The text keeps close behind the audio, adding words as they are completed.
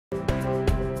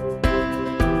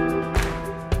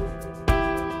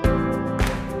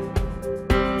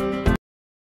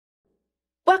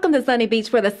From the sunny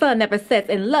beach where the sun never sets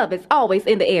and love is always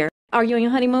in the air. Are you on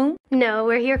your honeymoon? No,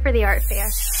 we're here for the art fair.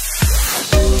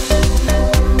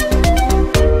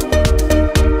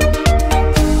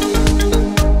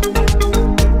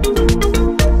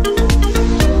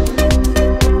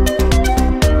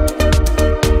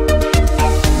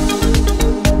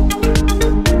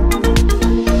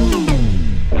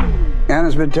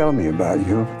 Anna's been telling me about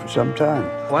you for some time.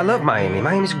 Well, I love Miami.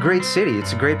 Miami's a great city.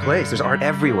 It's a great place. There's art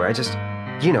everywhere. I just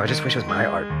wish it was my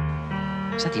art.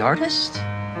 Is that the artist?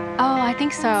 Oh, I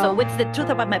think so. So what's the truth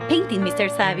about my painting, Mr.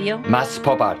 Savio? Mass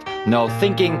pop art. No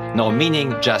thinking, no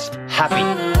meaning, just happy.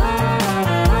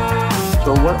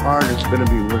 So what art is going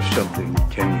to be worth something in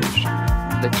 10 years?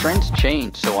 The trends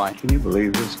change, so Can you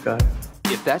believe this guy?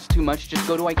 if that's too much, just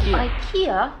go to IKEA.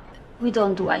 IKEA? We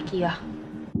don't do IKEA.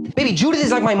 Baby, Judith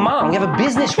is like my mom. We have a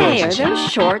business Hey, are relationship.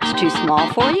 those shorts too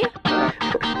small for you?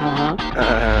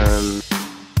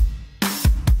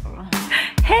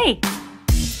 Hey!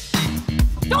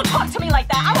 Don't talk to me like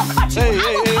that! I will cut you!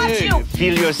 I will cut you!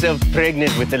 Feel yourself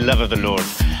pregnant with the love of the Lord.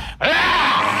 Ah!